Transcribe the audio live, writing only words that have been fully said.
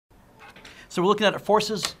So we're looking at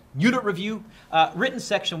forces, unit review, written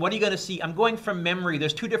section. What are you going to see? I'm going from memory.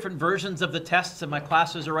 There's 2 different versions of the tests, and my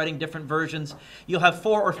classes are writing different versions. You'll have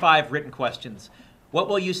 4 or 5 written questions. What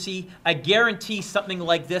will you see? I guarantee something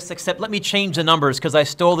like this, except let me change the numbers because I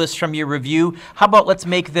stole this from your review. How about let's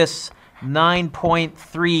make this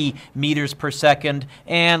 9.3 meters per second,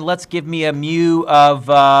 and let's give me a mu of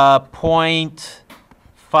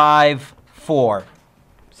 0.54.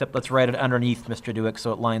 Except let's write it underneath, Mr. Dueck,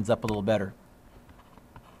 so it lines up a little better.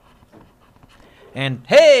 And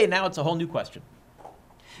hey, now it's a whole new question.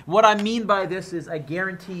 What I mean by this is I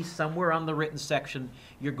guarantee somewhere on the written section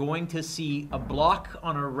you're going to see a block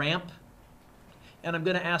on a ramp, and I'm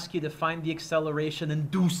going to ask you to find the acceleration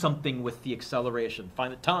and do something with the acceleration.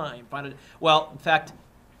 Find the time, find it. Well, in fact,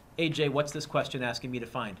 AJ, what's this question asking me to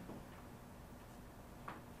find?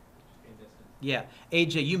 Yeah,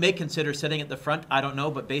 AJ, you may consider sitting at the front. I don't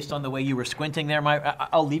know, but based on the way you were squinting there,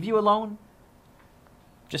 I'll leave you alone.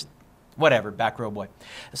 Just whatever, back row boy.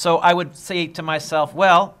 So I would say to myself,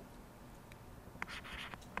 well,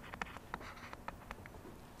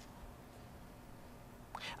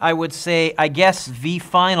 I would say, I guess V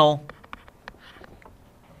final,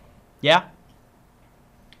 yeah?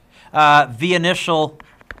 V initial,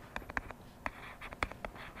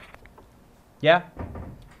 yeah?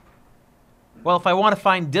 Well, if I want to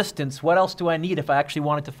find distance, what else do I need if I actually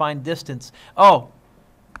wanted to find distance? Oh,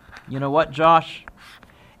 you know what, Josh?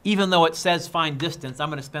 Even though it says find distance, I'm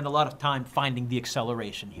going to spend a lot of time finding the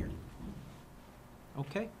acceleration here.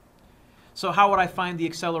 Okay? So how would I find the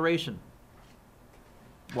acceleration?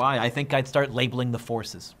 Why? I think I'd start labeling the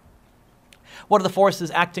forces. What are the forces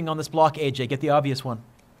acting on this block, AJ? Get the obvious one.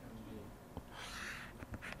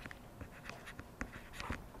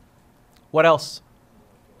 What else?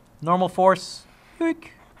 Normal force.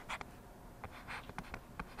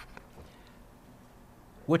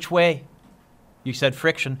 Which way? You said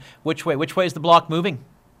friction. Which way? Which way is the block moving?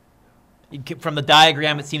 From the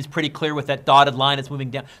diagram, it seems pretty clear with that dotted line it's moving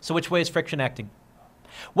down. So which way is friction acting?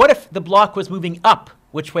 What if the block was moving up?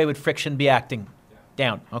 Which way would friction be acting?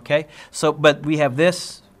 Down. Okay? So, but we have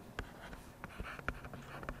this.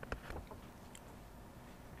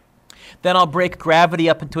 Then I'll break gravity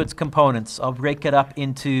up into its components. I'll break it up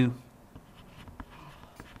into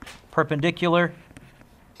perpendicular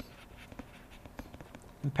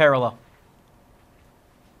and parallel.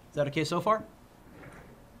 Is that okay so far?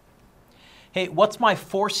 Hey, what's my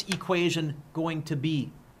force equation going to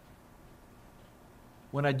be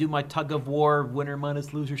when I do my tug of war, winner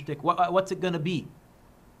minus loser stick? What's it going to be?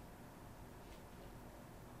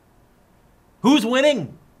 Who's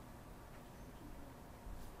winning?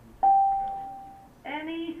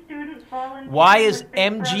 Why is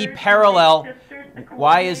mg parallel?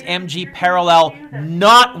 Why is mg parallel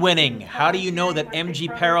not winning? How do you know that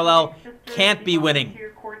mg parallel can't be winning?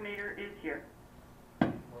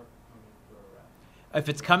 If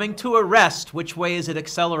it's coming to a rest, which way is it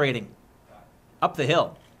accelerating? Up the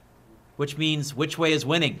hill. Which means which way is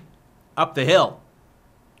winning? Up the hill.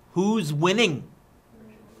 Who's winning?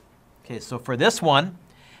 Okay, so for this one,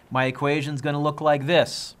 my equation is going to look like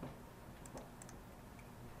this.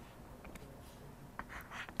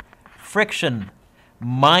 Friction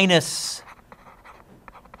minus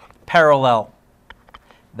parallel.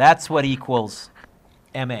 That's what equals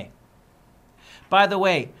MA. By the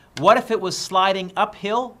way, what if it was sliding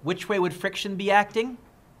uphill? Which way would friction be acting?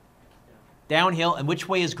 Downhill. And which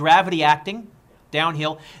way is gravity acting?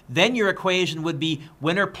 Downhill. Then your equation would be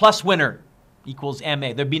winner plus winner equals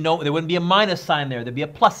MA. There wouldn't be a minus sign there. There'd be a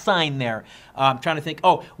plus sign there. I'm trying to think,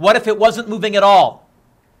 oh, what if it wasn't moving at all?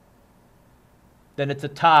 Then it's a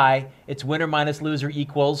tie. It's winner minus loser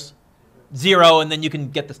equals 0, and then you can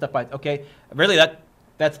get the stuff by, okay? Really,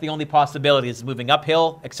 that's the only possibility. It's moving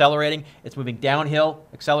uphill, accelerating. It's moving downhill,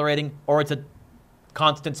 accelerating, or it's a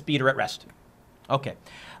constant speed or at rest. Okay.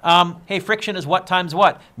 Hey, friction is what times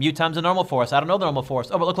what? Mu times the normal force. I don't know the normal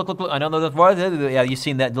force. Oh, but look. I know the force. Yeah, you've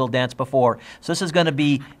seen that little dance before. So this is going to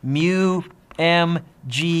be mu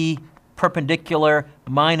mg perpendicular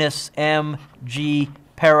minus mg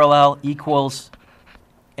parallel equals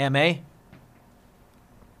MA.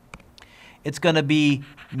 It's going to be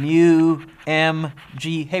mu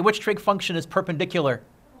mg. Hey, which trig function is perpendicular?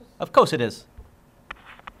 Of course it is.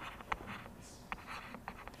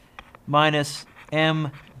 Minus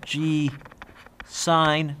mg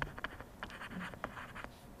sine.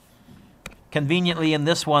 Conveniently in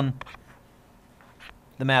this one,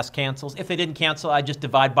 the mass cancels. If they didn't cancel, I just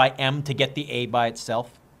divide by m to get the a by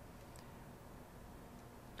itself.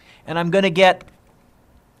 And I'm going to get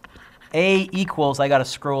A equals, I got to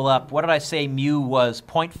scroll up. What did I say mu was?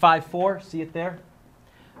 0.54? See it there?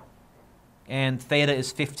 and theta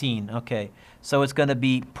is 15. Okay, so it's going to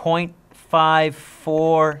be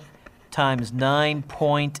 0.54 times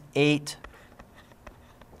 9.8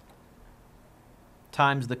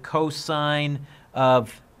 times the cosine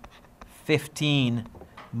of 15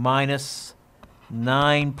 minus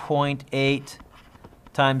 9.8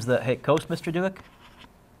 times the, hey, cos, Mr. Dueck?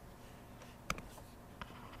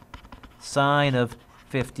 Sine of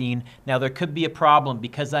 15. Now, there could be a problem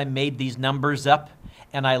because I made these numbers up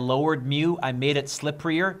and I lowered mu, I made it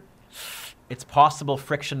slipperier. It's possible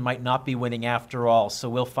friction might not be winning after all, so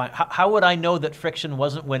we'll find. How would I know that friction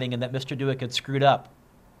wasn't winning and that Mr. Dueck had screwed up?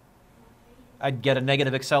 I'd get a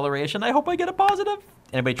negative acceleration. I hope I get a positive.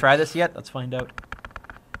 Anybody try this yet? Let's find out.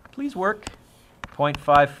 Please work.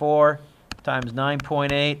 0.54 times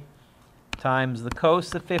 9.8 times the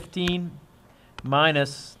cos of 15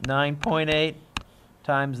 minus 9.8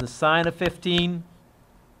 times the sine of 15.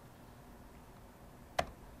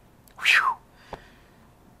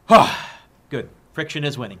 Whew. Good. Friction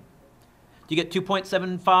is winning. Do you get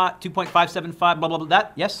 2.75, 2.575, blah, blah, blah,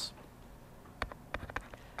 that? Yes?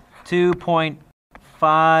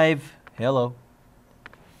 2.5, hello,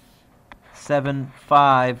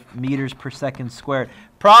 75 meters per second squared.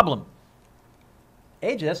 Problem.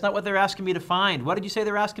 AJ, that's not what they're asking me to find. What did you say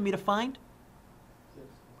they're asking me to find?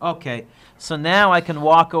 Okay, so now I can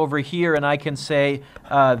walk over here and I can say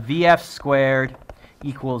VF squared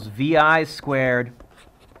equals VI squared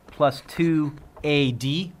plus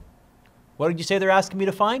 2AD. What did you say they're asking me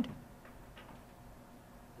to find?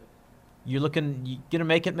 You gonna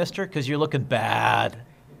make it, mister? Because you're looking bad.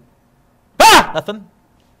 Ah! Nothing.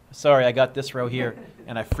 Sorry, I got this row here,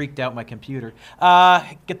 and I freaked out my computer.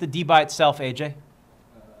 Get the D by itself, AJ.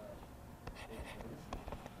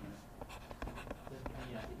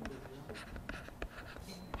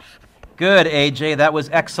 Good, AJ. That was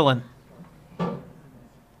excellent.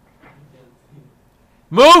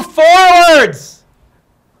 Move forwards!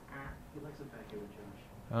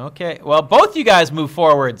 Okay, well, both you guys move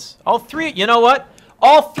forwards. All three, you know what?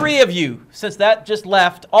 All three of you, since that just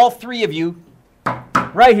left, all three of you,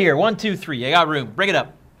 right here, 1, 2, 3. I got room. Bring it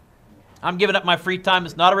up. I'm giving up my free time.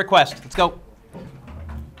 It's not a request. Let's go.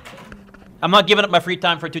 I'm not giving up my free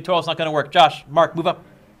time for a tutorial. It's not going to work. Josh, Mark, move up.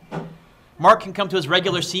 Mark can come to his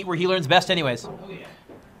regular seat where he learns best anyways.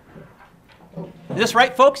 Is this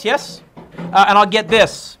right, folks? Yes? And I'll get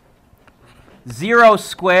this. 0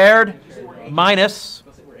 squared minus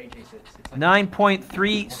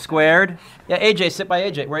 9.3 squared. Yeah, AJ, sit by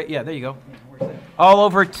AJ. Right, yeah, there you go. All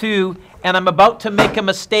over 2, and I'm about to make a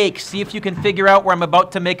mistake. See if you can figure out where I'm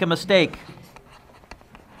about to make a mistake.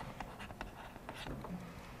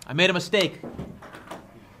 I made a mistake.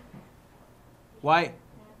 Why?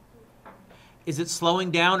 Is it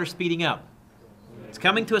slowing down or speeding up? It's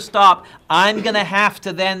coming to a stop. I'm going to have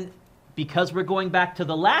to then, because we're going back to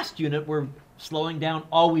the last unit where slowing down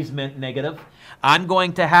always meant negative, I'm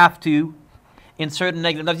going to have to insert a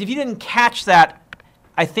negative. Now, if you didn't catch that,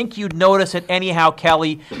 I think you'd notice it anyhow,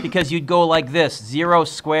 Kelly, because you'd go like this, 0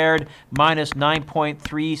 squared minus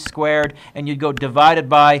 9.3 squared, and you'd go divided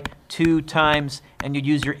by 2 times, and you'd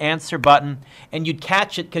use your answer button, and you'd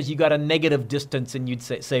catch it because you got a negative distance, and you'd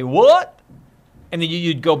say what? And then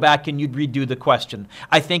you'd go back and you'd redo the question.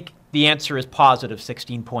 I think the answer is positive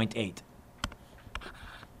 16.8.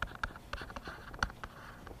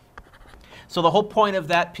 So the whole point of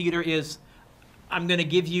that, Peter, is I'm going to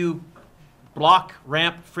give you block,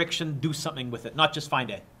 ramp, friction, do something with it, not just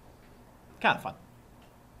find A. Kind of fun.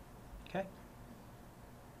 Okay?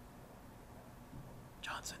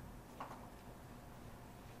 Johnson.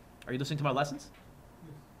 Are you listening to my lessons?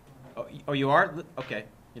 Oh, you are? Okay.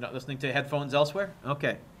 You're not listening to headphones elsewhere?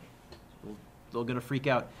 Okay. Still going to freak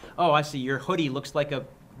out. Oh, I see. Your hoodie looks like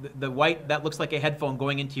the white, that looks like a headphone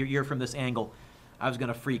going into your ear from this angle. I was going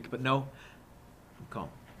to freak, but no. I'm calm.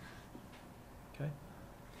 Okay.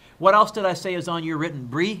 What else did I say is on your written?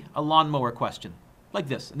 Bree, a lawnmower question. Like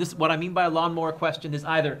this. And this, what I mean by a lawnmower question is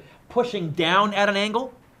either pushing down at an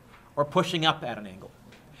angle or pushing up at an angle.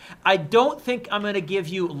 I don't think I'm going to give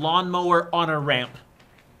you lawnmower on a ramp.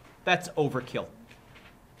 That's overkill.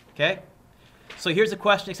 Okay? So here's a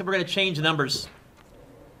question, except we're going to change the numbers.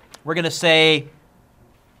 We're going to say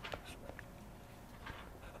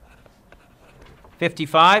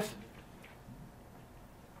 55.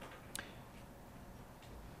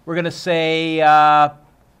 We're going to say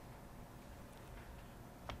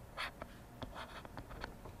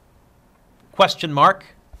question mark.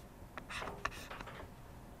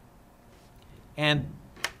 And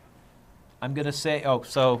I'm going to say, oh,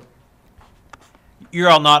 so you're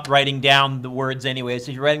all not writing down the words anyway,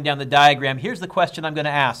 so you're writing down the diagram. Here's the question I'm going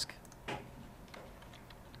to ask.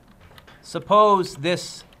 Suppose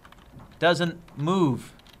this doesn't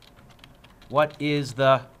move. What is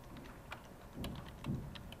the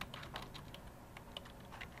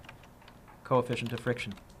coefficient of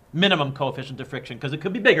friction? Minimum coefficient of friction, because it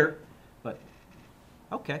could be bigger, but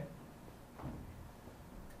okay.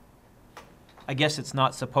 I guess it's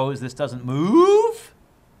not suppose this doesn't move.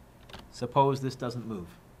 Suppose this doesn't move.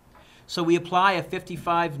 So we apply a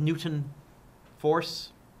 55 Newton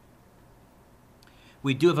force.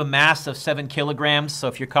 We do have a mass of 7 kilograms, so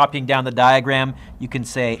if you're copying down the diagram, you can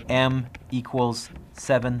say M equals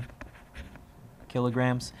 7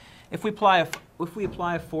 kilograms. If we apply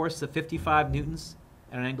a force of 55 newtons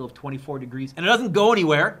at an angle of 24 degrees, and it doesn't go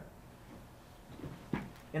anywhere,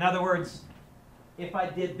 in other words, if I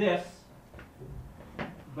did this,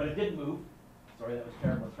 but it didn't move, sorry, that was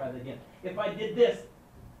terrible, let's try that again. If I did this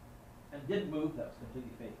and didn't move, that was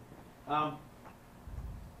completely fake.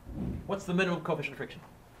 What's the minimum coefficient of friction?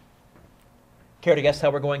 Care to guess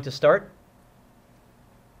how we're going to start?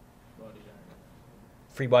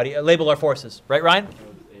 Free body. Label our forces. Right, Ryan?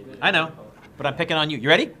 I know, but I'm picking on you. You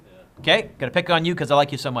ready? Okay, going to pick on you because I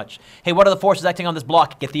like you so much. Hey, what are the forces acting on this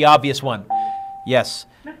block? Get the obvious one. Yes.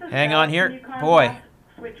 Hang on here. Boy.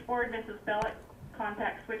 Switchboard, Mrs. Bellick.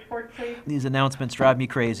 Contact switchboard, please. These announcements drive me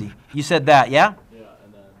crazy. You said that, yeah? Yeah,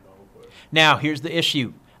 and then normal force. Now, here's the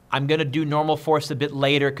issue. I'm going to do normal force a bit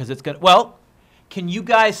later because it's going to, well, can you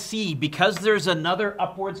guys see, because there's another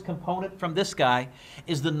upwards component from this guy,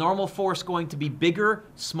 is the normal force going to be bigger,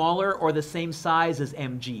 smaller, or the same size as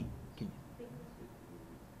mg?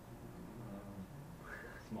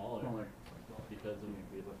 Smaller. Because of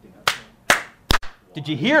me lifting up. Did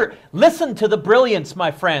you hear? Listen to the brilliance,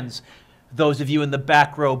 my friends. Those of you in the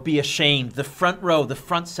back row, be ashamed. The front row, the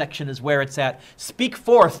front section is where it's at. Speak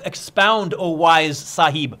forth, expound, O wise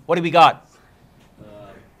Sahib. What do we got?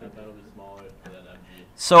 That'll be smaller than mg.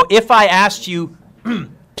 So if I asked you,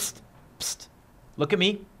 psst, psst, look at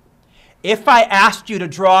me. If I asked you to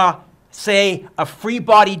draw, say, a free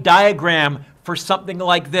body diagram for something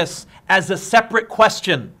like this as a separate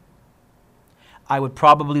question, I would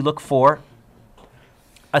probably look for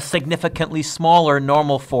a significantly smaller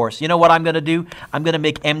normal force. You know what I'm going to do? I'm going to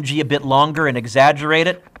make mg a bit longer and exaggerate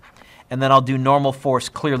it, and then I'll do normal force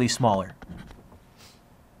clearly smaller.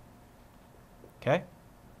 Okay?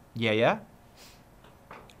 Yeah?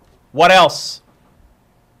 What else?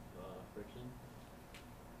 Friction.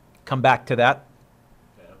 Come back to that.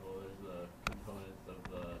 Okay, well, there's the components of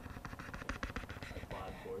the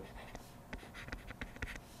applied force.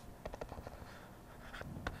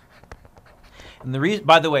 And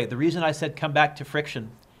by the way, the reason I said come back to friction,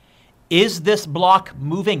 is this block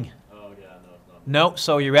moving? Oh, yeah, no, it's not. No,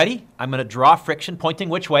 so you ready? I'm going to draw friction pointing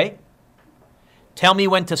which way? Tell me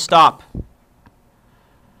when to stop.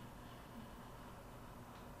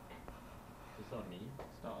 It's on me.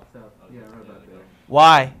 Stop. Yeah, right about there.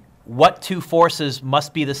 Why? What two forces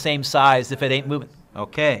must be the same size if it ain't moving?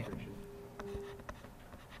 Okay.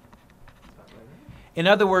 In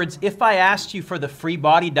other words, if I asked you for the free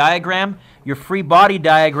body diagram, your free body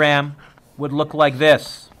diagram would look like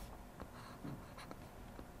this.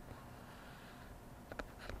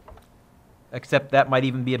 Except that might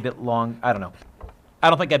even be a bit long. I don't know. I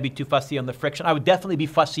don't think I'd be too fussy on the friction. I would definitely be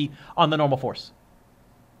fussy on the normal force.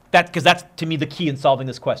 Because that's, to me, the key in solving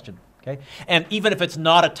this question. Okay? And even if it's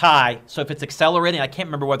not a tie, so if it's accelerating, I can't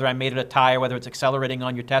remember whether I made it a tie or whether it's accelerating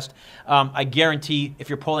on your test, I guarantee if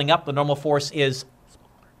you're pulling up, the normal force is.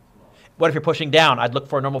 What if you're pushing down? I'd look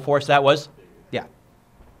for a normal force that was, yeah.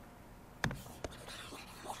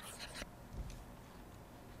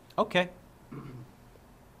 Okay.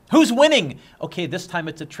 Who's winning? Okay, this time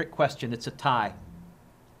it's a trick question. It's a tie.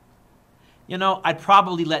 You know, I'd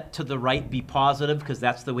probably let to the right be positive because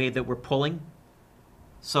that's the way that we're pulling.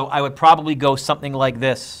 So I would probably go something like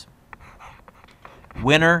this.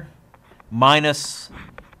 Winner minus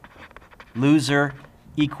loser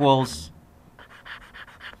equals,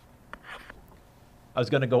 I was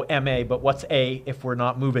going to go MA, but what's A if we're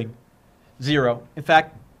not moving? 0. In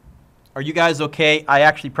fact, are you guys okay? I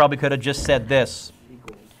actually probably could have just said this.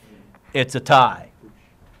 It's a tie.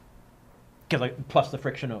 Because plus the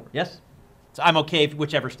friction over. Yes? So I'm okay if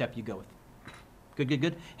whichever step you go with.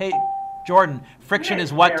 Good. Hey, Jordan, friction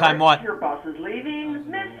is what time what? Your bus is leaving.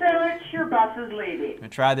 Miss Ellis, your bus is leaving. I'm going to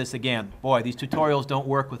try this again. Boy, these tutorials don't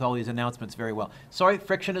work with all these announcements very well. Sorry,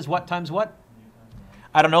 friction is what times what?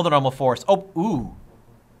 I don't know the normal force. Oh, ooh.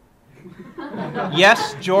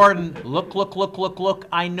 Yes, Jordan, look.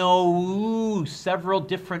 I know several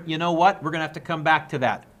different, you know what? We're going to have to come back to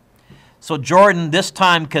that. So Jordan, this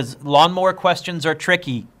time, because lawnmower questions are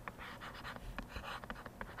tricky,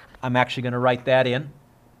 I'm actually going to write that in.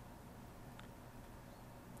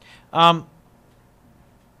 I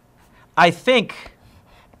think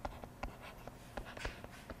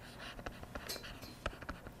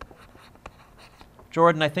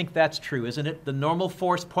Jordan, I think that's true, isn't it? The normal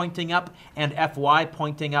force pointing up and Fy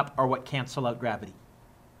pointing up are what cancel out gravity.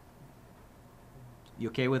 You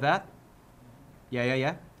okay with that?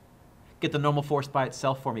 Yeah. Get the normal force by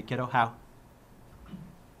itself for me, kiddo. How?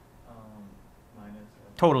 Minus.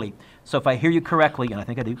 Totally. So if I hear you correctly, and I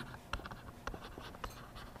think I do.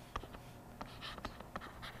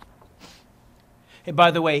 Hey,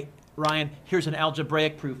 by the way, Ryan, here's an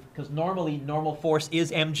algebraic proof, because normally normal force is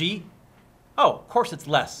mg. Oh, of course it's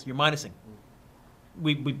less. You're minusing.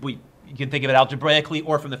 You can think of it algebraically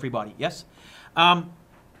or from the free body. Yes?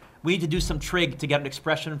 We need to do some trig to get an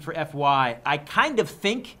expression for Fy. I kind of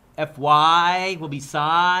think Fy will be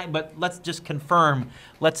psi, but let's just confirm.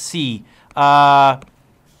 Let's see. Opposite.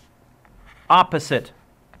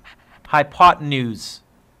 Hypotenuse.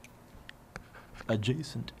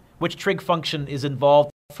 Adjacent. Which trig function is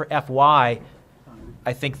involved for Fy?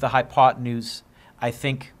 I think the hypotenuse. I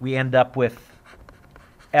think we end up with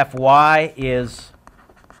Fy is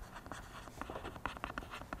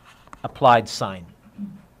applied sine,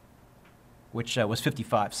 which was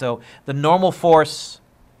 55. So the normal force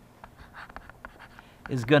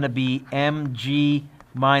is going to be mg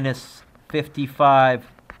minus 55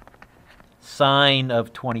 sine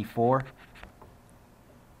of 24.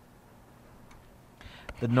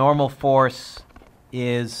 The normal force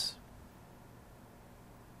is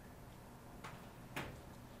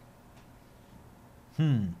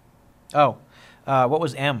what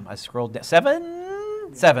was m? I scrolled down.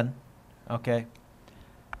 7. Okay.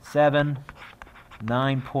 7,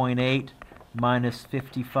 9.8 minus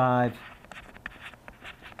 55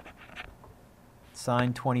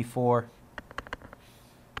 sine 24.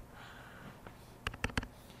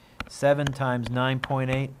 7 times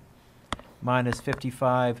 9.8 minus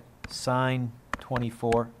 55 sine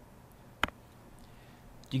 24.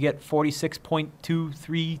 You get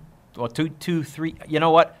 46.23 or 223. You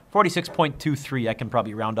know what? 46.23. I can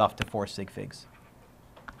probably round off to 4 sig figs.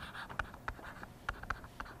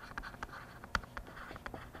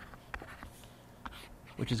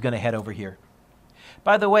 Which is going to head over here.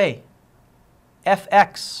 By the way,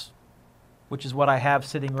 fx, which is what I have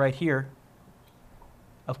sitting right here,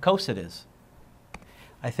 of course it is.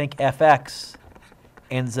 I think fx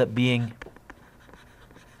ends up being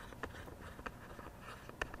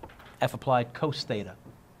f applied cos theta.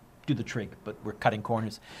 Do the trig, but we're cutting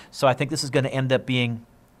corners. So I think this is going to end up being,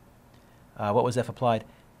 what was f applied?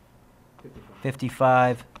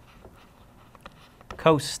 55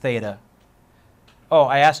 cos theta. Oh,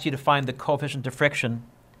 I asked you to find the coefficient of friction.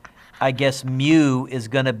 I guess mu is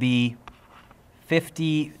going to be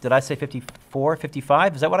 50, did I say 54,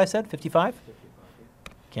 55? Is that what I said, 55?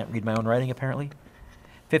 Can't read my own writing, apparently.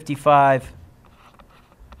 55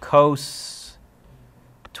 cos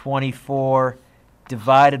 24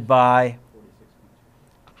 divided by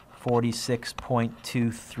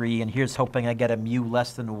 46.23. And here's hoping I get a mu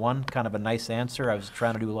less than 1. Kind of a nice answer. I was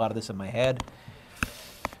trying to do a lot of this in my head.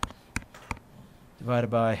 Divided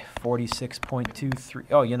by 46.23.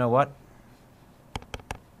 Oh, you know what?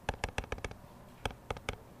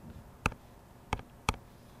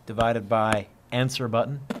 Divided by answer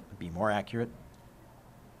button. Be more accurate.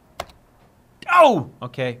 Oh!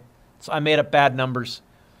 Okay. So I made up bad numbers.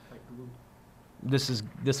 This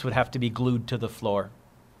would have to be glued to the floor.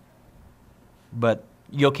 But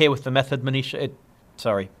you okay with the method, Manisha?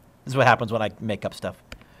 Sorry. This is what happens when I make up stuff.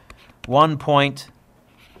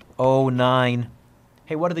 1.09.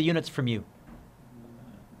 Hey, what are the units from you?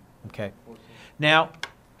 Okay. Now,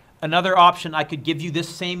 another option, I could give you this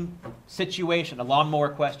same situation, a lawnmower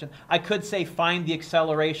question. I could say find the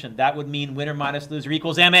acceleration. That would mean winner minus loser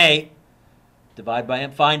equals ma. Divide by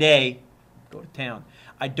m, find a. Go to town.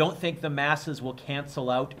 I don't think the masses will cancel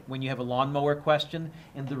out when you have a lawnmower question,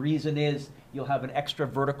 and the reason is you'll have an extra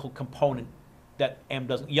vertical component that m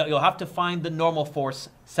doesn't. You'll have to find the normal force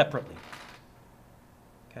separately.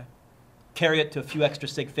 Okay? Carry it to a few extra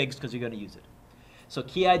sig figs because you're going to use it. So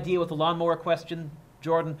key idea with the lawnmower question,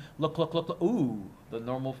 Jordan, look. Ooh, the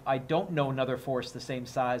normal. I don't know another force the same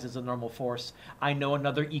size as a normal force. I know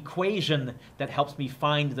another equation that helps me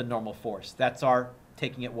find the normal force. That's our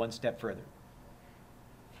taking it one step further.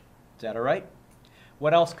 Is that all right?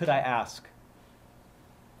 What else could I ask?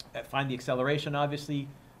 Find the acceleration, obviously.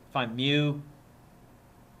 Find mu.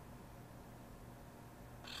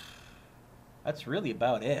 That's really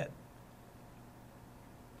about it.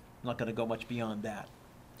 I'm not going to go much beyond that.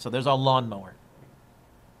 So there's our lawnmower.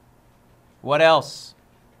 What else?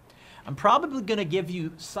 I'm probably going to give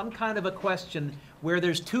you some kind of a question where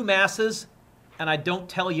there's two masses and I don't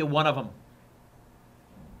tell you one of them.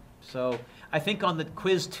 So I think on the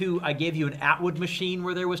quiz 2, I gave you an Atwood machine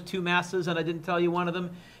where there was two masses and I didn't tell you one of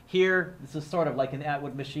them. Here, this is sort of like an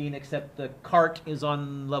Atwood machine, except the cart is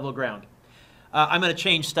on level ground. I'm going to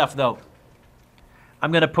change stuff, though.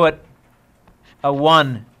 I'm going to put a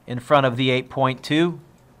 1 in front of the 8.2.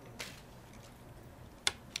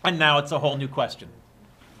 And now it's a whole new question.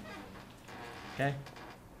 Okay?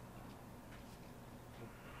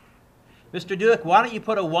 Mr. Dueck, why don't you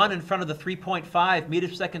put a 1 in front of the 3.5 meters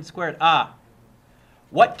per second squared?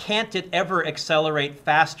 What can't it ever accelerate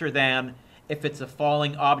faster than if it's a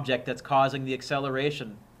falling object that's causing the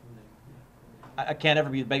acceleration? I can't ever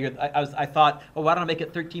be bigger. I thought, oh, why don't I make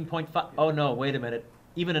it 13.5? Oh, no, wait a minute.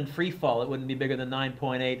 Even in free fall, it wouldn't be bigger than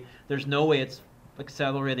 9.8. There's no way it's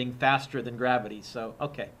accelerating faster than gravity. So,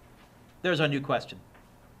 okay. There's our new question.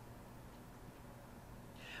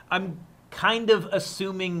 I'm kind of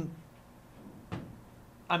assuming,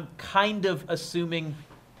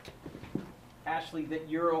 Ashley, that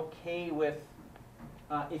you're okay with,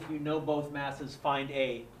 if you know both masses, find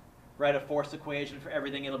A. Write a force equation for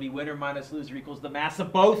everything. It'll be winner minus loser equals the mass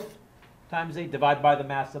of both times A. Divide by the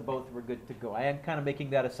mass of both. We're good to go. I am kind of making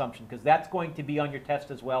that assumption because that's going to be on your test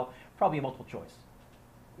as well. Probably a multiple choice.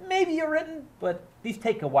 Maybe a written, but these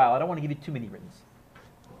take a while. I don't want to give you too many writtens.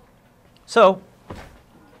 So,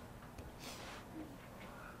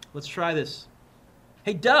 let's try this.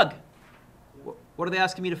 Hey, Doug, what are they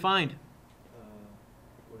asking me to find?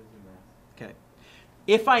 What is your mass? Okay.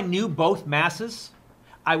 If I knew both masses,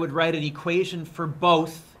 I would write an equation for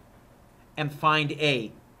both and find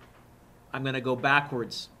A. I'm going to go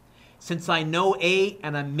backwards. Since I know A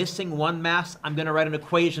and I'm missing one mass, I'm going to write an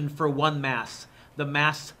equation for one mass, the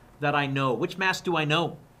mass that I know. Which mass do I know?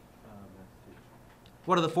 Mass 2.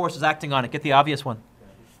 What are the forces acting on it? Get the obvious one.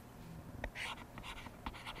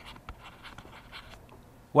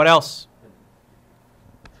 What else?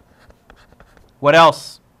 What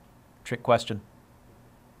else? Trick question.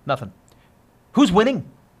 Nothing. Who's winning?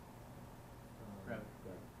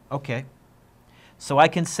 Okay. So I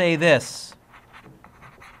can say this.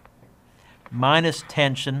 Minus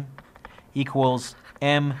tension equals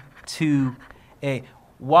M2A.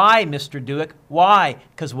 Why, Mr. Dueck? Why?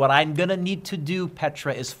 Because what I'm going to need to do,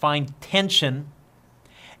 Petra, is find tension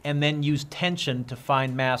and then use tension to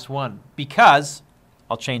find mass 1. Because,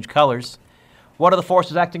 I'll change colors, what are the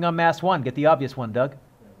forces acting on mass 1? Get the obvious one, Doug.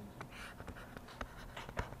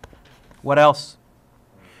 What else?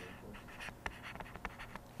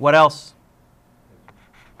 What else?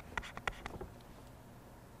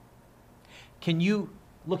 Can you,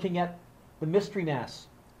 looking at the mystery mass,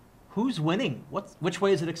 who's winning? Which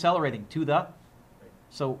way is it accelerating? To the?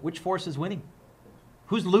 So which force is winning?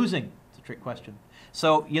 Who's losing? It's a trick question.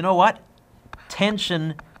 So you know what?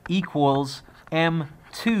 Tension equals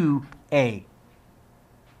M2A.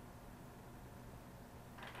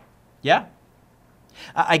 Yeah?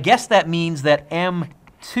 I guess that means that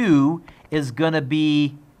M2 is going to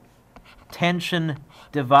be tension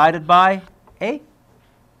divided by A.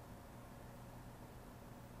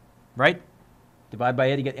 Right? Divide by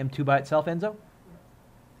A to get M2 by itself, Enzo?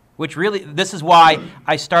 Which really, this is why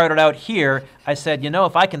I started out here. I said, you know,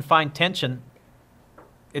 if I can find tension,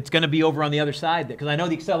 it's going to be over on the other side there, because I know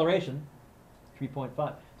the acceleration,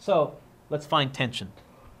 3.5. So let's find tension.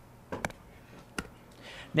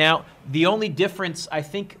 Now, the only difference, I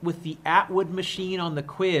think, with the Atwood machine on the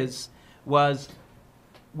quiz was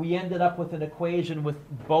we ended up with an equation with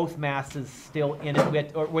both masses still in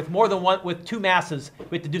it, or with more than one, with two masses,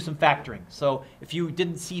 we had to do some factoring. So if you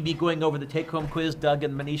didn't see me going over the take-home quiz, Doug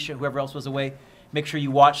and Manisha, whoever else was away, make sure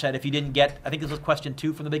you watch that. If you didn't get, I think this was question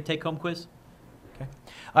 2 from the big take-home quiz. Okay.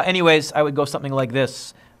 Anyways, I would go something like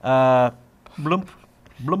this. Bloomp,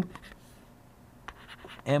 bloomp.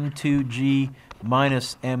 M2G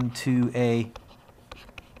minus M2A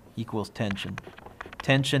equals tension.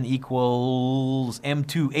 Tension equals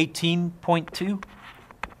M2 18.2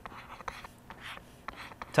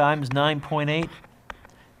 times 9.8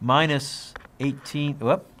 minus 18.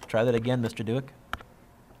 Whoop, try that again, Mr. Dueck.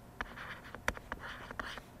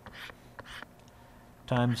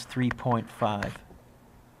 Times 3.5.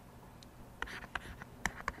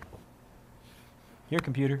 Here,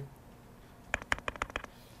 computer.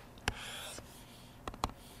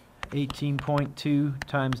 18.2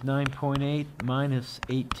 times 9.8 minus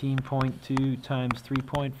 18.2 times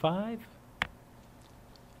 3.5.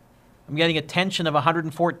 I'm getting a tension of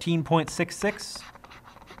 114.66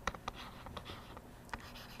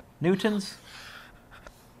 newtons.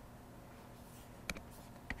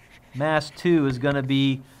 Mass 2 is going to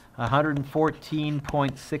be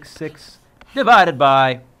 114.66 divided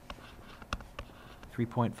by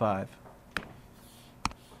 3.5.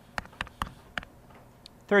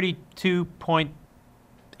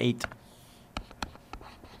 32.8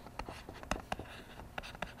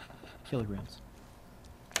 kilograms.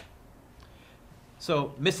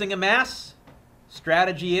 So missing a mass,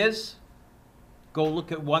 strategy is go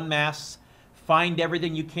look at one mass, find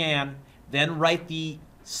everything you can, then write the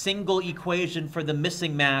single equation for the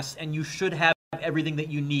missing mass, and you should have everything that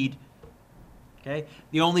you need. Okay?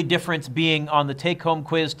 The only difference being on the take-home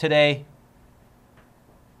quiz today,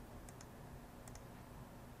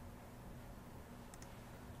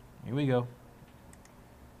 here we go.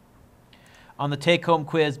 On the take-home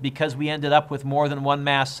quiz, because we ended up with more than one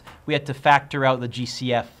mass, we had to factor out the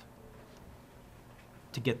GCF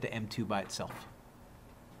to get the M2 by itself.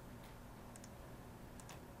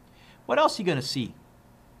 What else are you going to see?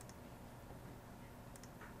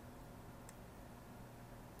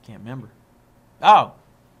 Can't remember. Oh,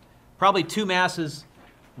 probably two masses,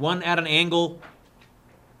 one at an angle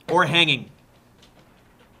or hanging.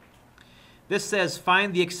 This says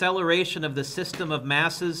find the acceleration of the system of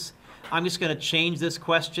masses. I'm just going to change this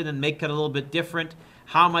question and make it a little bit different.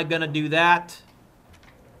 How am I going to do that?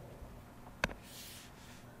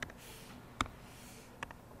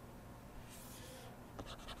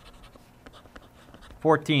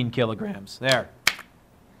 $14 kilograms. There.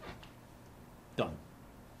 Done.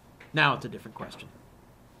 Now it's a different question.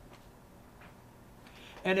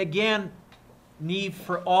 And again, Neve,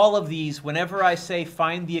 for all of these, whenever I say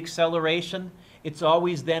find the acceleration, it's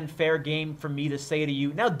always then fair game for me to say to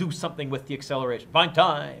you, now do something with the acceleration. Find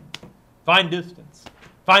time, find distance,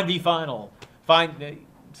 find the final, find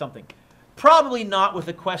something. Probably not with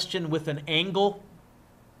a question with an angle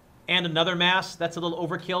and another mass. That's a little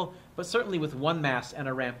overkill. But certainly with one mass and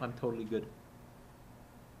a ramp, I'm totally good.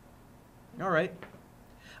 All right.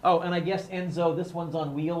 Oh, and I guess, Enzo, this one's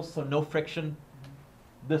on wheels, so no friction.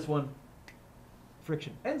 This one,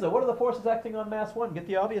 friction. Enzo, what are the forces acting on mass 1? Get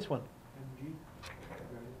the obvious one. MG.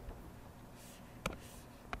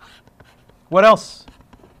 What else?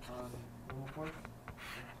 Normal force.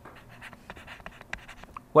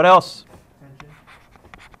 What else? Tension.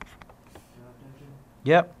 Tension.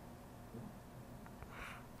 Yep.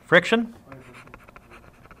 Friction? Oh, yeah, friction.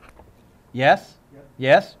 Yes. Yep.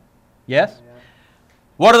 Yes. Yes. Yeah.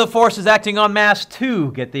 What are the forces acting on mass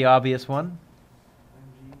 2? Get the obvious one.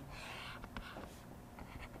 MG.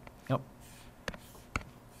 Yep.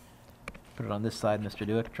 Put it on this side, Mr.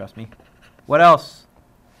 Dueck. Trust me. What else?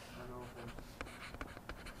 Normal force.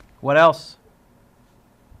 What else?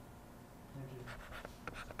 Tension.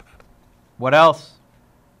 What else?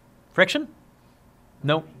 Friction?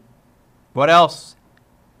 Nope. What else?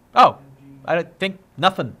 Oh, MG. I don't think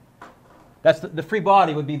nothing. That's the free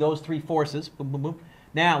body would be those three forces. Boom, boom, boom.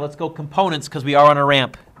 Now let's go components because we are on a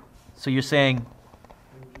ramp. So you're saying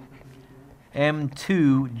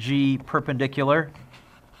MG perpendicular. M2G perpendicular.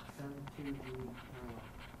 M2G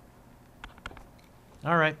parallel.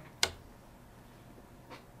 All right.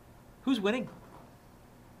 Who's winning?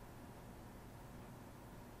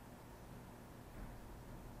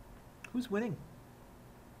 Who's winning?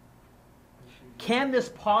 Can this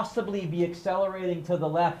possibly be accelerating to the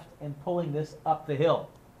left and pulling this up the hill?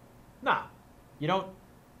 Nah. You don't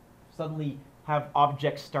suddenly have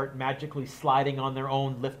objects start magically sliding on their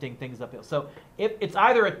own, lifting things uphill. So if it's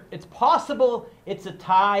either, it's possible it's a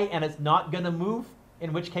tie and it's not going to move,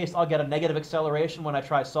 in which case I'll get a negative acceleration when I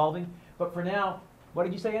try solving. But for now, what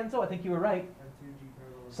did you say, Enzo? I think you were right. M2G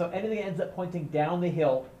parallel. So anything that ends up pointing down the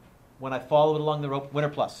hill, when I follow it along the rope, winner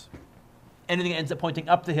plus. Anything that ends up pointing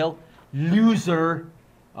up the hill, loser.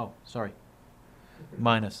 Oh, sorry.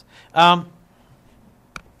 Minus.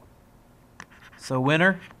 So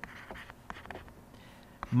winner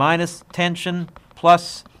minus tension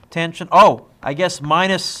plus tension. Oh, I guess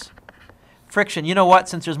minus friction. You know what?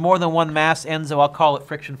 Since there's more than one mass, Enzo, I'll call it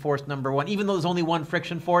friction force number 1. Even though there's only one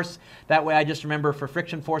friction force, that way I just remember for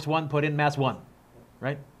friction force 1, put in mass 1.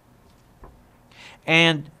 Right?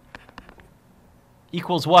 And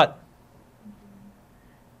equals what?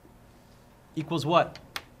 Equals what?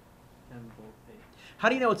 M both A. How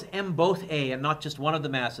do you know it's M both A and not just one of the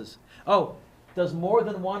masses? Oh, does more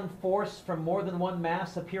than one force from more than one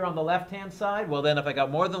mass appear on the left-hand side? Well, then if I got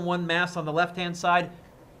more than one mass on the left-hand side,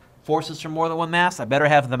 forces from more than one mass, I better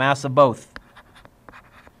have the mass of both.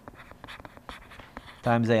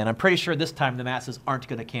 Times A. And I'm pretty sure this time the masses aren't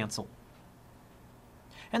going to cancel.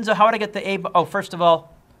 Enzo, how would I get the A? Oh, first of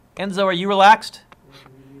all, Enzo, are you relaxed?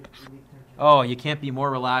 Relieve tension. Oh, you can't be more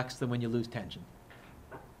relaxed than when you lose tension.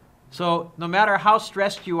 So no matter how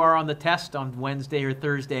stressed you are on the test on Wednesday or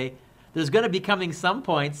Thursday, there's going to be coming some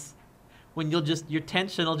points when your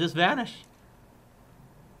tension will just vanish.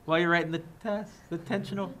 While you're writing the test, the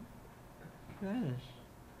tension will vanish.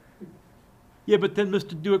 Yeah, but then,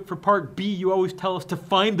 Mr. Dueck, for part B, you always tell us to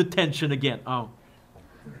find the tension again. Oh.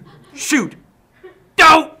 Shoot!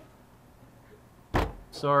 Don't!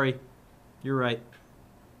 Sorry. You're right.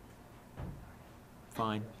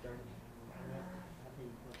 Fine.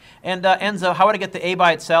 And Enzo, how would I get the A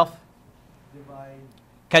by itself? Divide.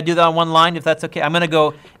 Can I do that on one line, if that's okay? I'm going to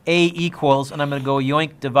go A equals, and I'm going to go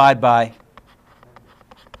yoink divide by.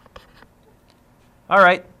 All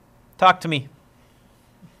right. Talk to me.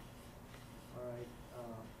 All right.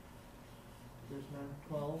 There's none.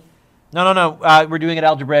 12. No. We're doing it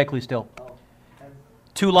algebraically still. Oh. And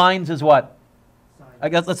 2 lines is what? sign. I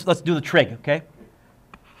guess let's do the trig, okay?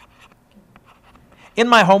 In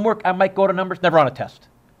my homework, I might go to numbers, never on a test.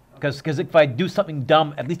 Because if I do something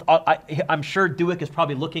dumb, at least I'm sure Dueck is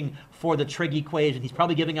probably looking for the trig equation. He's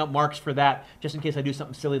probably giving out marks for that, just in case I do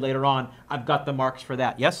something silly later on. I've got the marks for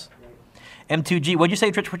that. Yes? Right. M2G, what'd you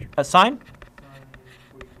say, sign? Sign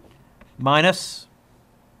 42. Minus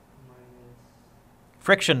Minus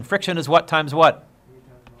friction. Friction is what times what? 3 times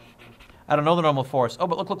normal force. I don't know the normal force. Oh,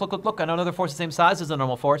 but look. I know another force the same size as the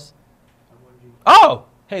normal force. M1G. Oh!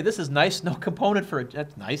 Hey, this is nice. No component for it.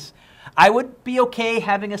 That's nice. I would be okay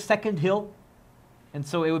having a second hill. And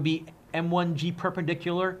so it would be M1G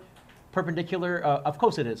perpendicular. Of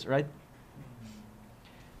course it is, right?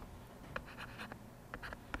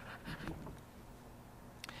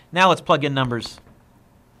 Now let's plug in numbers.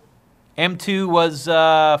 M2 was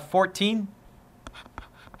 14.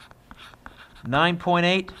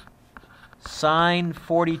 9.8 sine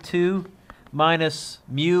 42 minus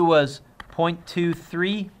mu was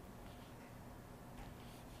 0.23.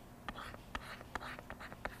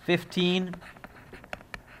 15,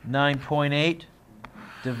 9.8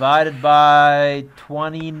 divided by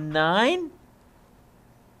 29.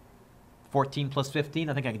 14 plus 15.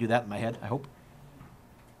 I think I can do that in my head, I hope.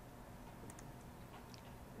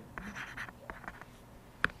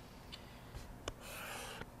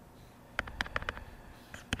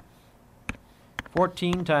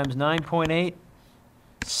 (14 times 9.8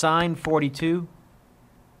 sine 42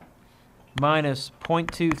 minus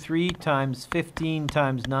 0.23 times 15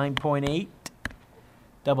 times 9.8.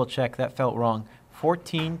 Double check, that felt wrong.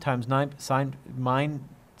 14 times 9 sine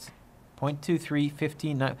 0.23,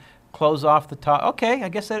 15, 9. Close off the top. Okay, I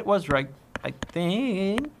guess that it was right. I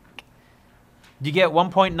think. Do you get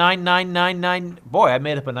 1.9999? Boy, I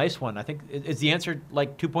made up a nice one. I think, is the answer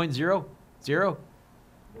like 2.0? 0?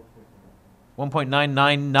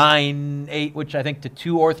 1.9998, which I think to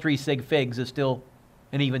 2 or 3 sig figs is still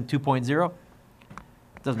an even 2.0.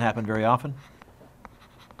 Doesn't happen very often.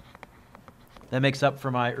 That makes up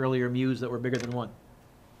for my earlier mu's that were bigger than 1.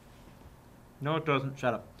 No, it doesn't.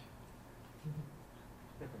 Shut up.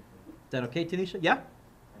 Is that okay, Tanisha? Yeah?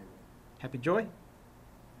 Happy Joy?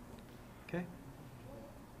 Okay.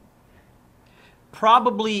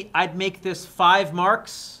 Probably I'd make this 5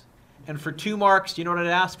 marks, and for 2 marks, do you know what I'd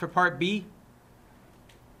ask for part B?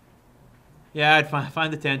 Yeah, I'd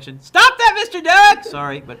find the tension. Stop that, Mr. Dueck!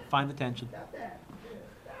 Sorry, but find the tension.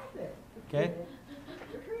 Okay?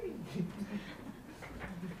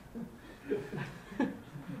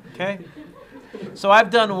 Okay? So I've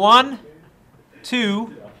done 1,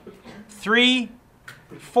 2, 3,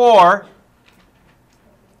 4.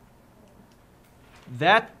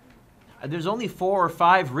 There's only 4 or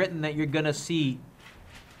 5 written that you're going to see.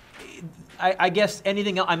 I guess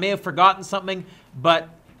anything else, I may have forgotten something, but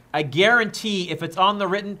I guarantee if it's on the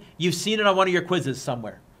written, you've seen it on one of your quizzes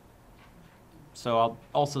somewhere. So I'll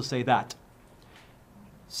also say that.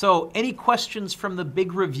 So any questions from the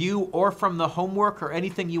big review or from the homework or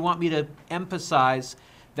anything you want me to emphasize?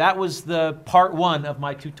 That was the part 1 of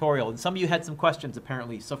my tutorial. And some of you had some questions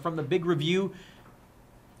apparently. So from the big review,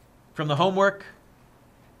 from the homework,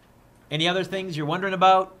 any other things you're wondering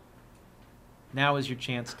about? Now is your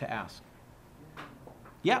chance to ask.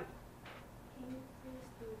 Yeah. Can you please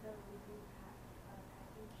do the review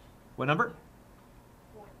package? What number?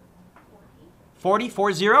 40.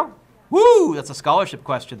 40? 40? Woo! That's a scholarship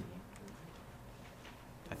question.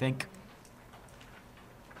 I think.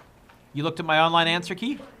 You looked at my online answer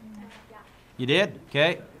key? Yeah. You did?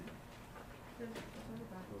 Okay.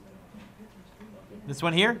 This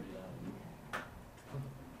one here?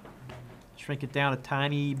 Shrink it down a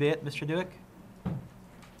tiny bit, Mr. Dueck.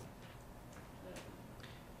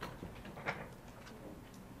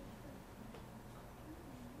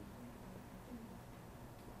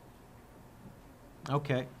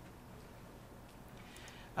 Okay.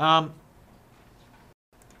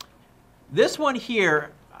 This one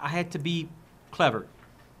here, I had to be clever.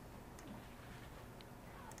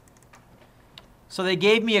 So they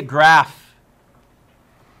gave me a graph.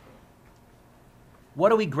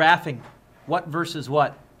 What are we graphing? What versus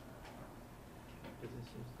what?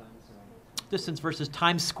 Distance versus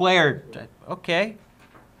time squared. Okay.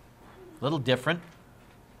 A little different.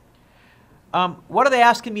 What are they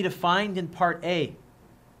asking me to find in part A?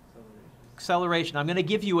 Acceleration. I'm going to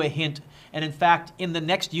give you a hint. And in fact, in the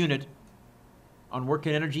next unit on work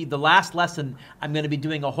and energy, the last lesson, I'm going to be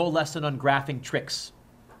doing a whole lesson on graphing tricks.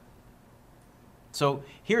 So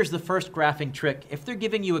here's the first graphing trick. If they're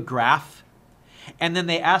giving you a graph, and then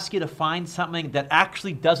they ask you to find something that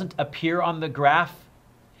actually doesn't appear on the graph,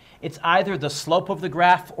 it's either the slope of the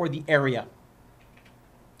graph or the area.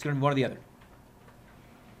 It's going to be one or the other.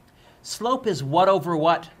 Slope is what over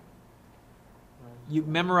what? You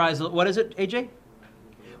memorize, what is it, AJ?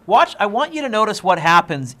 Watch, I want you to notice what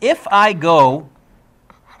happens. If I go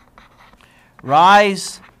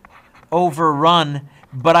rise over run,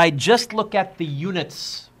 but I just look at the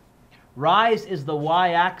units. Rise is the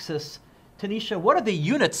y-axis. Tanisha, what are the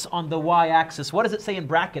units on the y-axis? What does it say in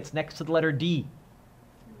brackets next to the letter D?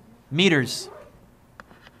 Meters.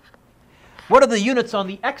 What are the units on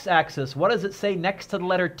the x-axis? What does it say next to the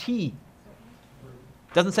letter T?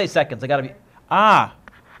 Doesn't say seconds. I got to be... Ah.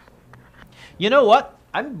 You know what?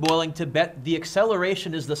 I'm willing to bet the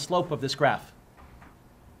acceleration is the slope of this graph.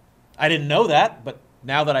 I didn't know that, but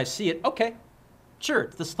now that I see it, okay. Sure,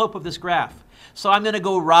 it's the slope of this graph. So I'm going to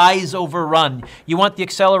go rise over run. You want the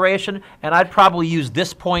acceleration? And I'd probably use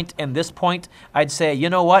this point and this point. I'd say, you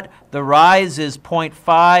know what? The rise is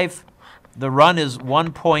 0.5. The run is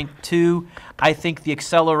 1.2. I think the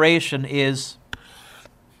acceleration is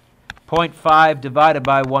 0.5 divided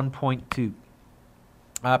by 1.2.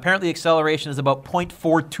 Apparently acceleration is about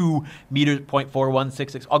 0.42 meters,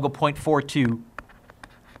 0.4166. I'll go 0.42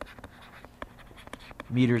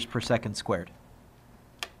 meters per second squared.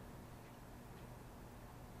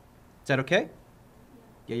 Is that okay?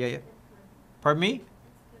 Yeah. Pardon me?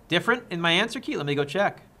 Different in my answer key? Let me go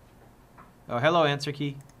check. Oh, hello, answer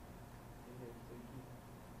key.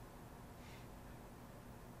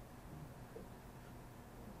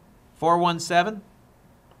 $417?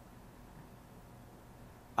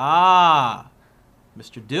 Ah,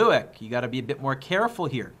 Mr. Dueck, you got to be a bit more careful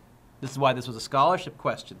here. This is why this was a scholarship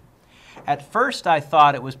question. At first, I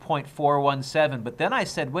thought it was 0.417, but then I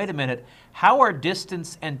said, wait a minute, how are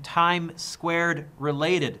distance and time squared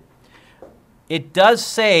related? It does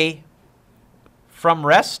say from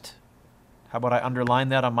rest. How about I underline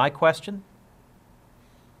that on my question?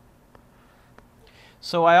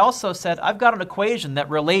 So I also said, I've got an equation that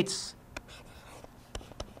relates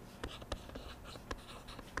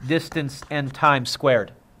distance and time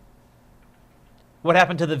squared. What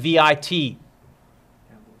happened to the VIT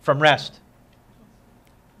from rest?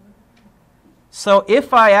 So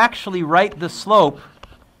if I actually write the slope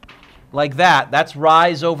like that, that's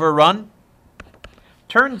rise over run.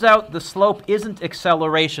 Turns out the slope isn't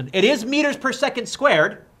acceleration. It is meters per second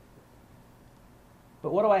squared.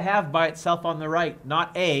 But what do I have by itself on the right?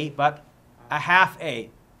 Not a, but a half a.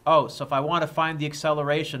 Oh, so if I want to find the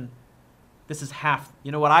acceleration, this is half.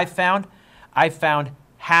 You know what I found? I found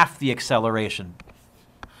half the acceleration.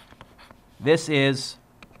 This is,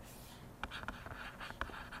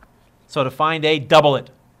 so to find a, double it.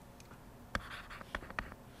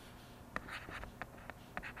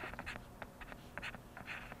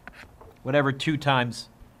 Whatever 2 times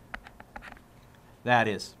that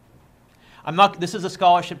is. This is a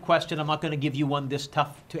scholarship question. I'm not going to give you one this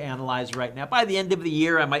tough to analyze right now. By the end of the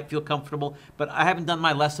year, I might feel comfortable, but I haven't done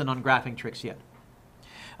my lesson on graphing tricks yet.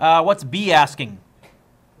 What's B asking?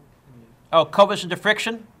 Oh, coefficient of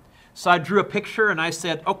friction. So I drew a picture and I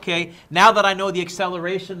said, okay, now that I know the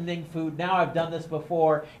acceleration thing, now I've done this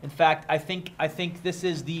before. In fact, I think this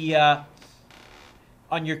is the,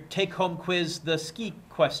 on your take-home quiz, the ski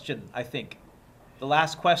question, I think. The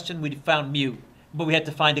last question, we found mu. But we had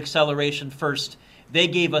to find acceleration first. They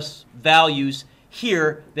gave us values.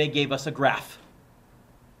 Here, they gave us a graph.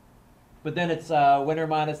 But then it's winner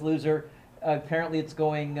minus loser. Apparently, it's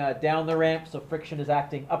going down the ramp, so friction is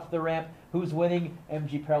acting up the ramp. Who's winning?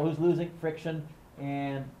 mg parallel. Who's losing? Friction.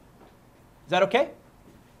 And is that okay?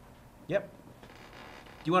 Yep. Do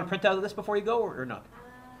you want to print out of this before you go, or not?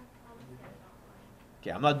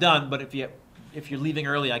 Okay, I'm not done, but if you're leaving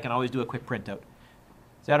early, I can always do a quick printout.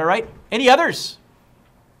 Is that all right? Any others?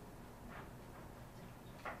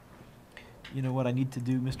 You know what I need to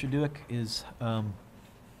do, Mr. Dueck, is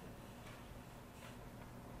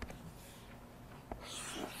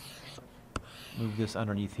Move this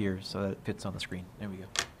underneath here so that it fits on the screen. There we go.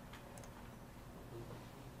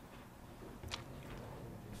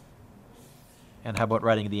 And how about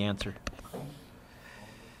writing the answer?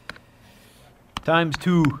 Times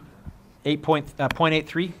 2,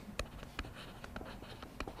 0.83.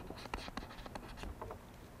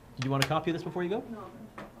 Do you want a copy of this before you go? No.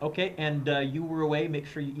 Okay, and you were away. Make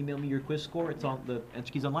sure you email me your quiz score. It's on the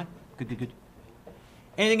answer keys online. Good, good, good.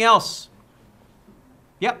 Anything else?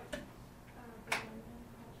 Yep. The London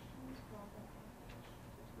questions, well,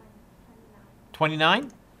 the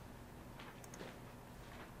 29?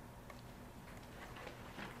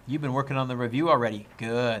 You've been working on the review already.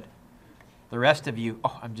 Good. The rest of you,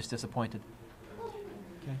 oh, I'm just disappointed.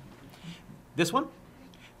 Okay. This one?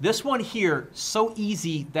 This one here, so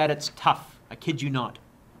easy that it's tough. I kid you not.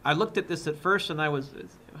 I looked at this at first and I was,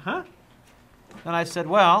 huh? Then I said,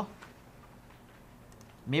 well,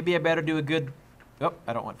 maybe I better do a good, oh,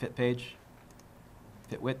 I don't want fit page,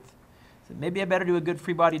 fit width. So maybe I better do a good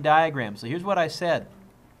free body diagram. So here's what I said.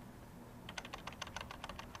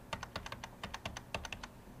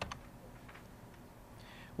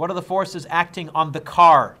 What are the forces acting on the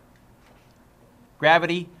car?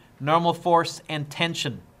 Gravity, normal force, and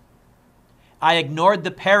tension. I ignored the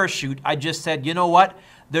parachute. I just said, you know what?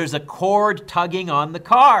 There's a cord tugging on the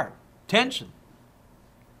car. Tension.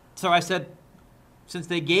 So I said, since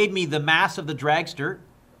they gave me the mass of the dragster,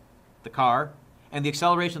 the car, and the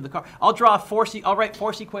acceleration of the car, I'll write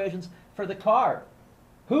force equations for the car.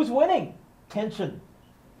 Who's winning? Tension.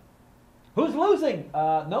 Who's losing?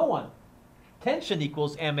 No one. Tension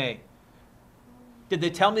equals ma. Did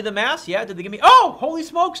they tell me the mass? Yeah. Did they give me, oh, holy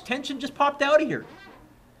smokes, tension just popped out of here. Do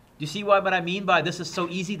you see what I mean by this is so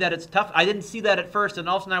easy that it's tough? I didn't see that at first, and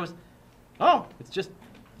all of a sudden I was, oh, it's just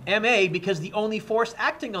ma because the only force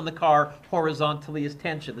acting on the car horizontally is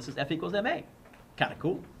tension. This is F equals ma. Kind of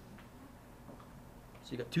cool.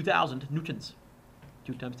 So you got 2,000 newtons.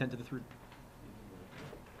 2 times 10 to the 3rd.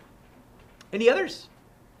 Any others?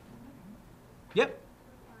 Yep.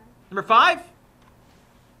 Number 5.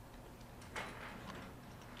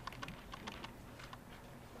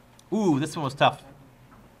 Ooh, this one was tough.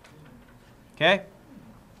 Okay.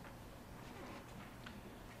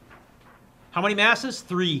 How many masses?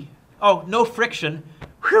 3. Oh, no friction.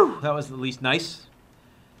 Whew, that was at least nice.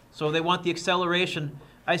 So they want the acceleration.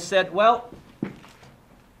 I said, well,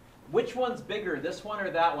 which one's bigger, this one or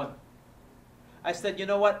that one? I said, you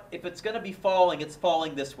know what? If it's going to be falling, it's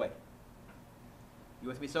falling this way. You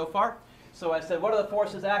with me so far? So I said, what are the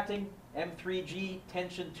forces acting? M3G,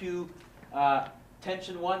 tension 2,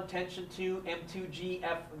 tension 1, tension 2, M2G,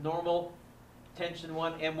 F normal, tension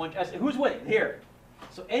 1, M1. I said, who's winning? Here.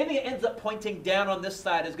 So anything that ends up pointing down on this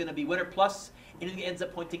side is going to be winner plus. Anything that ends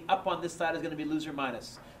up pointing up on this side is going to be loser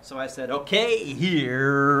minus. So I said, okay,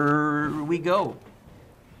 here we go.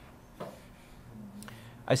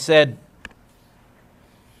 I said,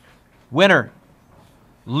 winner,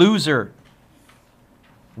 loser,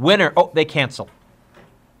 winner. Oh, they cancel.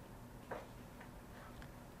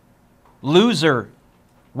 Loser,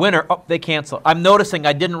 winner. Oh, they cancel. I'm noticing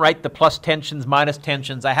I didn't write the plus tensions, minus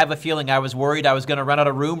tensions. I have a feeling I was worried I was going to run out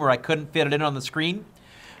of room or I couldn't fit it in on the screen.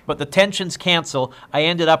 But the tensions cancel. I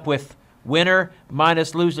ended up with winner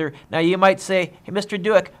minus loser. Now you might say, hey, Mr.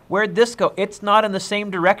 Dueck, where'd this go? It's not in the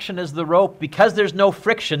same direction as the rope. Because there's no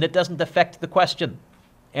friction, it doesn't affect the question.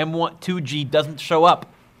 M2G doesn't show up.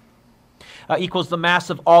 Equals the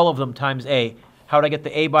mass of all of them times A. How would I get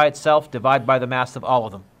the A by itself? Divide by the mass of all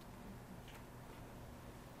of them.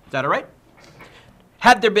 Is that all right?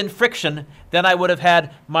 Had there been friction, then I would have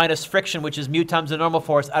had minus friction, which is mu times the normal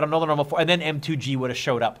force. I don't know the normal force. And then M2G would have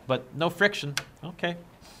showed up. But no friction. Okay.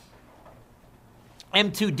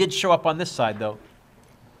 M2 did show up on this side, though.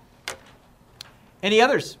 Any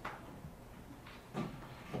others?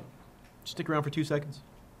 Stick around for 2 seconds.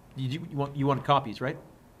 You want copies, right?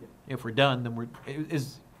 Yeah. If we're done, then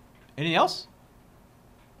is anything else?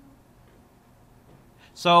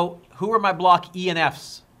 So who are my block E and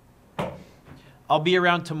Fs? I'll be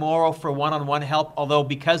around tomorrow for one-on-one help, although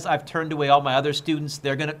because I've turned away all my other students,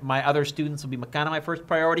 my other students will be kind of my first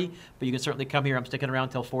priority, but you can certainly come here. I'm sticking around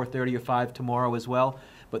till 4:30 or 5 tomorrow as well.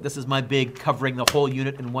 But this is my big covering the whole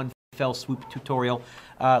unit in one fell swoop tutorial.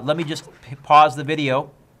 Let me just pause the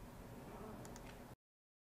video.